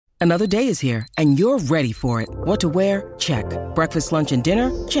Another day is here, and you're ready for it. What to wear? Check. Breakfast, lunch, and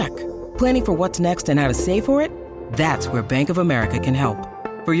dinner? Check. Planning for what's next and how to save for it? That's where Bank of America can help.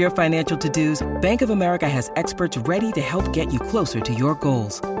 For your financial to-dos, Bank of America has experts ready to help get you closer to your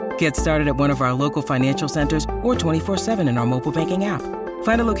goals. Get started at one of our local financial centers or 24/7 in our mobile banking app.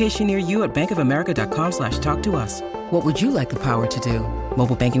 Find a location near you at bankofamerica.com/talktous. What would you like the power to do?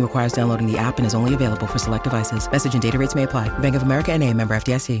 Mobile banking requires downloading the app and is only available for select devices. Message and data rates may apply. Bank of America N.A., member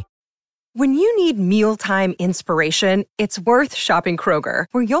FDIC. When you need mealtime inspiration, it's worth shopping Kroger,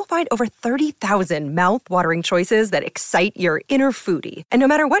 where you'll find over 30,000 mouth-watering choices that excite your inner foodie. And no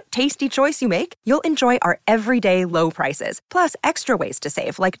matter what tasty choice you make, you'll enjoy our everyday low prices, plus extra ways to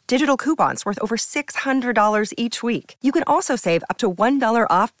save, like digital coupons worth over $600 each week. You can also save up to $1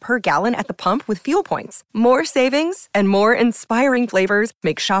 off per gallon at the pump with fuel points. More savings and more inspiring flavors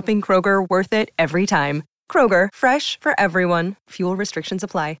make shopping Kroger worth it every time. Kroger, fresh for everyone. Fuel restrictions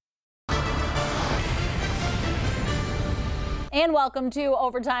apply. And welcome to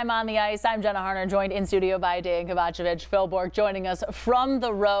Overtime on the Ice. I'm Jenna Harner, joined in studio by Dejan Kovacevic. Phil Bourque joining us from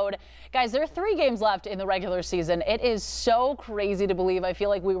the road. Guys, there are 3 games left in the regular season. It is so crazy to believe. I feel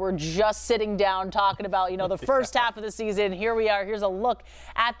like we were just sitting down talking about, the first half of the season. Here we are. Here's a look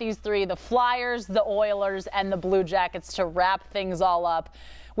at these 3, the Flyers, the Oilers, and the Blue Jackets to wrap things all up.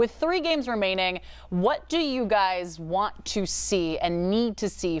 With 3 games remaining, what do you guys want to see and need to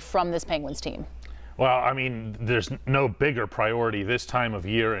see from this Penguins team? Well, I mean, there's no bigger priority this time of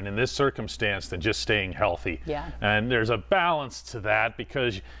year and in this circumstance than just staying healthy. Yeah. And there's a balance to that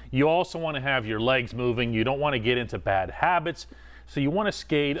because you also want to have your legs moving. You don't want to get into bad habits. So you want to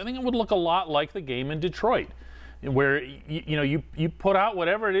skate. I think it would look a lot like the game in Detroit, where you put out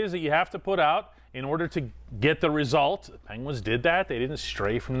whatever it is that you have to put out in order to get the result. The Penguins did that. They didn't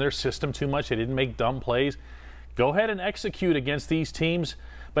stray from their system too much. They didn't make dumb plays. Go ahead and execute against these teams.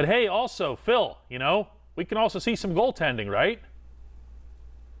 But hey, also, Phil, we can also see some goaltending, right?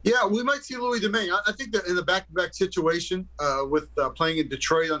 Yeah, we might see Louis Domingue. I think that in the back-to-back situation with playing in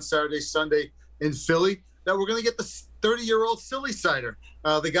Detroit on Saturday, Sunday in Philly, that we're going to get the 30-year-old silly sider,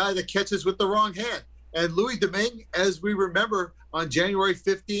 the guy that catches with the wrong hand. And Louis Domingue, as we remember, on January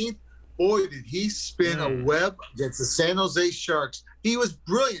 15th, boy, did he spin a web against the San Jose Sharks. He was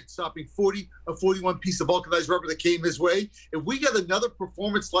brilliant, stopping a 41 piece of vulcanized rubber that came his way. If we get another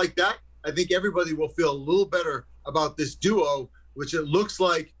performance like that, I think everybody will feel a little better about this duo, which it looks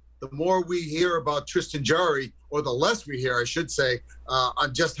like the more we hear about Tristan Jarry, or the less we hear, I should say,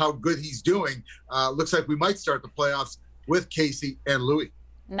 on just how good he's doing, looks like we might start the playoffs with Casey and Louis.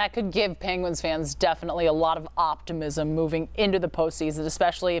 And that could give Penguins fans definitely a lot of optimism moving into the postseason,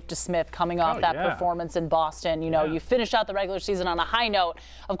 especially if DeSmith coming off that performance in Boston. You finish out the regular season on a high note.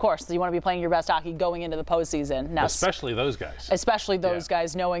 Of course, you want to be playing your best hockey going into the postseason. Now, especially those guys. Especially those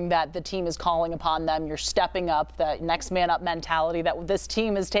guys, knowing that the team is calling upon them. You're stepping up, that next man up mentality that this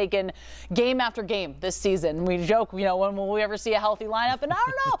team has taken game after game this season. We joke, when will we ever see a healthy lineup? And I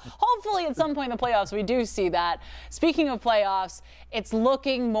don't know. Hopefully at some point in the playoffs we do see that. Speaking of playoffs, it's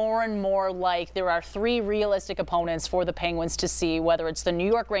looking more and more like there are 3 realistic opponents for the Penguins to see, whether it's the New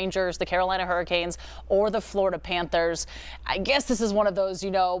York Rangers, the Carolina Hurricanes, or the Florida Panthers. I guess this is one of those,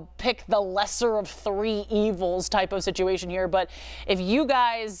 pick the lesser of 3 evils type of situation here. But if you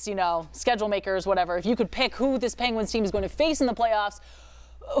guys, schedule makers, whatever, if you could pick who this Penguins team is going to face in the playoffs,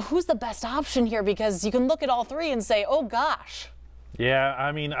 who's the best option here? Because you can look at all 3 and say, oh gosh. Yeah,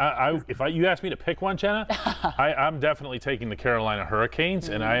 I mean, you asked me to pick one, Jenna, I'm definitely taking the Carolina Hurricanes,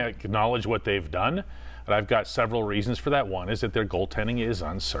 and I acknowledge what they've done. But I've got several reasons for that. One is that their goaltending is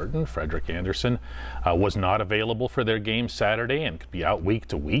uncertain. Frederik Andersen was not available for their game Saturday and could be out week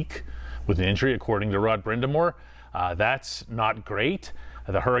to week with an injury, according to Rod Brind'Amour. That's not great.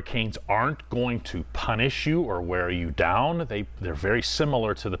 The Hurricanes aren't going to punish you or wear you down. They're very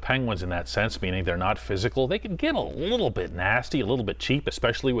similar to the Penguins in that sense, meaning they're not physical. They can get a little bit nasty, a little bit cheap,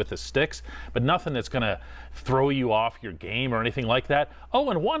 especially with the sticks, but nothing that's going to throw you off your game or anything like that.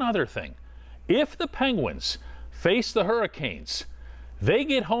 Oh, and one other thing. If the Penguins face the Hurricanes, they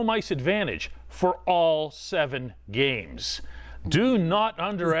get home ice advantage for all 7 games. Do not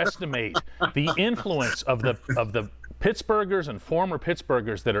underestimate the influence of the Pittsburghers and former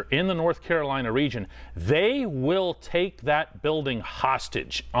Pittsburghers that are in the North Carolina region. They will take that building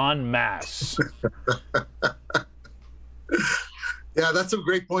hostage en masse. Yeah, that's some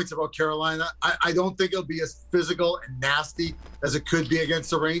great points about Carolina. I don't think it'll be as physical and nasty as it could be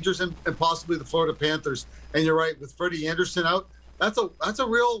against the Rangers and possibly the Florida Panthers. And you're right, with Freddie Andersen out, that's a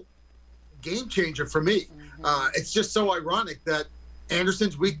real game changer for me. It's just so ironic that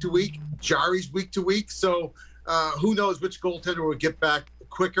Andersen's week to week, Jarry's week to week. So who knows which goaltender will get back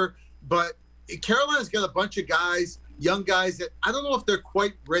quicker. But Carolina's got a bunch of guys, young guys, that I don't know if they're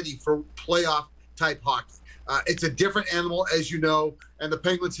quite ready for playoff type hockey. It's a different animal, as you know, and the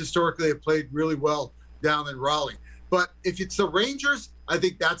Penguins historically have played really well down in Raleigh. But if it's the Rangers, I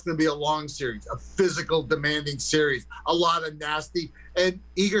think that's going to be a long series, a physical, demanding series, a lot of nasty. And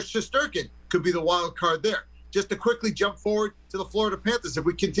Igor Shesterkin could be the wild card there. Just to quickly jump forward to the Florida Panthers, if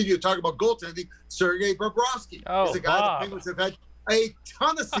we continue to talk about goaltending, Sergei Bobrovsky is a guy the Penguins have had a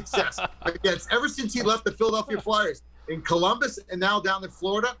ton of success against ever since he left the Philadelphia Flyers in Columbus and now down in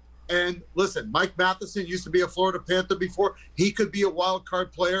Florida. And listen, Mike Matheson used to be a Florida Panther before. He could be a wild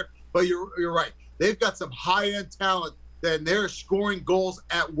card player, but you're right. They've got some high-end talent, and they're scoring goals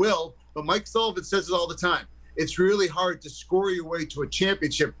at will. But Mike Sullivan says it all the time. It's really hard to score your way to a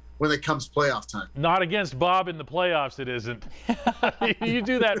championship when it comes playoff time. Not against Bob in the playoffs, it isn't. You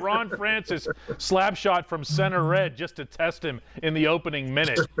do that Ron Francis slap shot from center red just to test him in the opening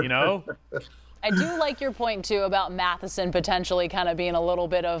minute, you know? I do like your point, too, about Matheson potentially kind of being a little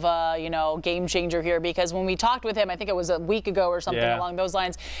bit of a, game changer here, because when we talked with him, I think it was a week ago or something along those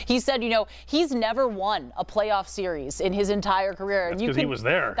lines, he said, he's never won a playoff series in his entire career. That's because he was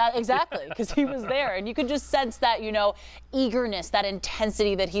there. Exactly, because he was there. And you could just sense that, eagerness, that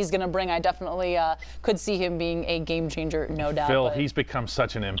intensity that he's going to bring. I definitely could see him being a game changer, no doubt. Phil, he's become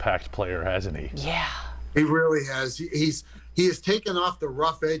such an impact player, hasn't he? Yeah. He really has. He has taken off the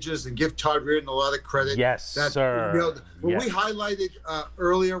rough edges and give Todd Reardon a lot of credit. Yes, sir. When we highlighted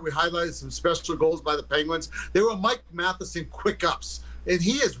earlier, we highlighted some special goals by the Penguins. They were Mike Matheson quick ups. And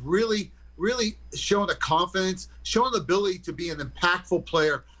he has really, really shown a confidence, shown the ability to be an impactful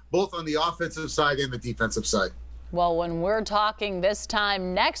player, both on the offensive side and the defensive side. Well, when we're talking this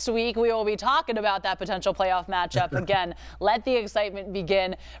time next week, we will be talking about that potential playoff matchup. Again, let the excitement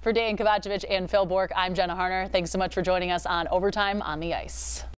begin. For Dejan Kovacevic and Phil Bourque, I'm Jenna Harner. Thanks so much for joining us on Overtime on the Ice.